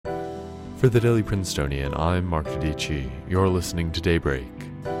For the Daily Princetonian, I'm Mark Didici. You're listening to Daybreak.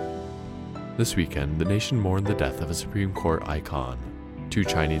 This weekend, the nation mourned the death of a Supreme Court icon. 2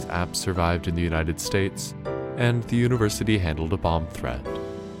 Chinese apps survived in the United States, and the university handled a bomb threat.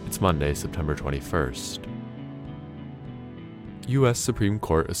 It's Monday, September 21st. U.S. Supreme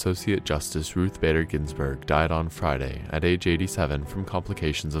Court Associate Justice Ruth Bader Ginsburg died on Friday at age 87 from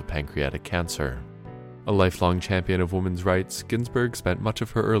complications of pancreatic cancer. A lifelong champion of women's rights, Ginsburg spent much of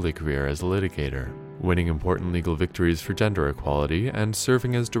her early career as a litigator, winning important legal victories for gender equality and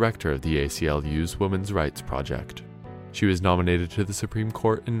serving as director of the ACLU's Women's Rights Project. She was nominated to the Supreme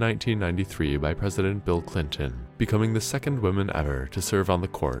Court in 1993 by President Bill Clinton, becoming the second woman ever to serve on the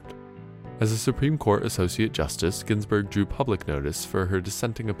court. As a Supreme Court Associate Justice, Ginsburg drew public notice for her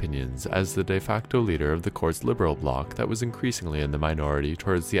dissenting opinions as the de facto leader of the court's liberal bloc that was increasingly in the minority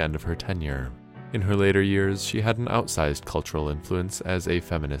towards the end of her tenure. In her later years, she had an outsized cultural influence as a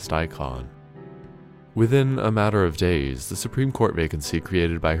feminist icon. Within a matter of days, the Supreme Court vacancy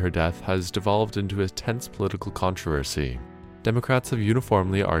created by her death has devolved into a tense political controversy. Democrats have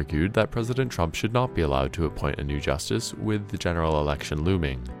uniformly argued that President Trump should not be allowed to appoint a new justice with the general election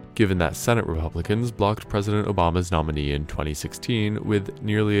looming, given that Senate Republicans blocked President Obama's nominee in 2016 with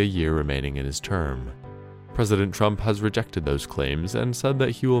nearly a year remaining in his term. President Trump has rejected those claims and said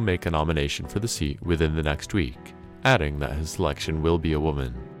that he will make a nomination for the seat within the next week, adding that his selection will be a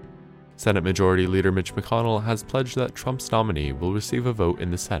woman. Senate Majority Leader Mitch McConnell has pledged that Trump's nominee will receive a vote in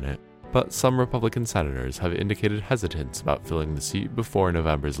the Senate, but some Republican senators have indicated hesitance about filling the seat before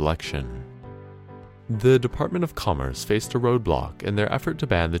November's election. The Department of Commerce faced a roadblock in their effort to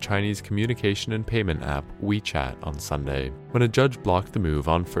ban the Chinese communication and payment app WeChat on Sunday, when a judge blocked the move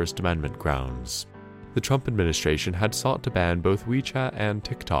on First Amendment grounds. The Trump administration had sought to ban both WeChat and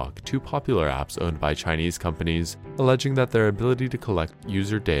TikTok, 2 popular apps owned by Chinese companies, alleging that their ability to collect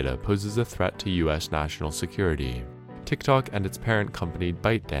user data poses a threat to U.S. national security. TikTok and its parent company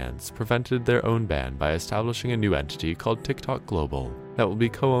ByteDance prevented their own ban by establishing a new entity called TikTok Global that will be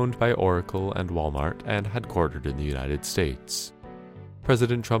co-owned by Oracle and Walmart and headquartered in the United States.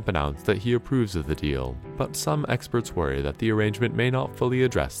 President Trump announced that he approves of the deal, but some experts worry that the arrangement may not fully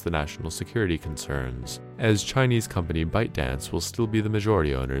address the national security concerns, as Chinese company ByteDance will still be the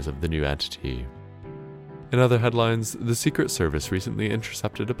majority owners of the new entity. In other headlines, the Secret Service recently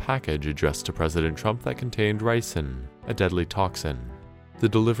intercepted a package addressed to President Trump that contained ricin, a deadly toxin. The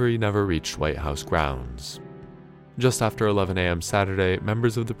delivery never reached White House grounds. Just after 11 a.m. Saturday,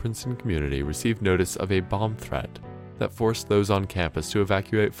 members of the Princeton community received notice of a bomb threat that forced those on campus to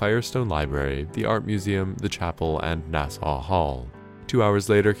evacuate Firestone Library, the Art Museum, the Chapel, and Nassau Hall. 2 hours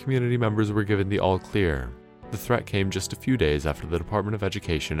later, community members were given the all-clear. The threat came just a few days after the Department of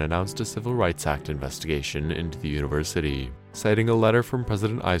Education announced a Civil Rights Act investigation into the university, citing a letter from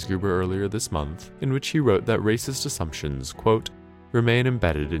President Eisgruber earlier this month, in which he wrote that racist assumptions, quote, remain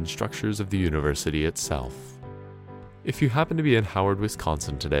embedded in structures of the university itself. If you happen to be in Howard,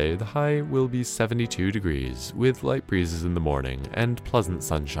 Wisconsin today, the high will be 72 degrees, with light breezes in the morning and pleasant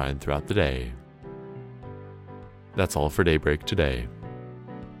sunshine throughout the day. That's all for Daybreak today.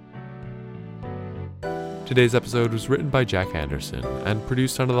 Today's episode was written by Jack Anderson and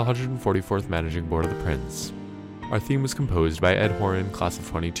produced under the 144th Managing Board of the Prince. Our theme was composed by Ed Horan, Class of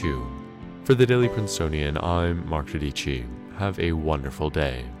 22. For the Daily Princetonian, I'm Mark Didici. Have a wonderful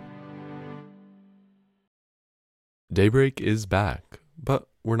day. Daybreak is back, but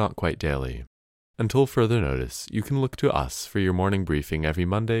we're not quite daily. Until further notice, you can look to us for your morning briefing every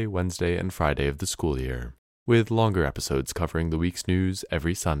Monday, Wednesday, and Friday of the school year, with longer episodes covering the week's news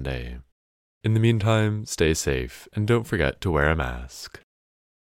every Sunday. In the meantime, stay safe and don't forget to wear a mask.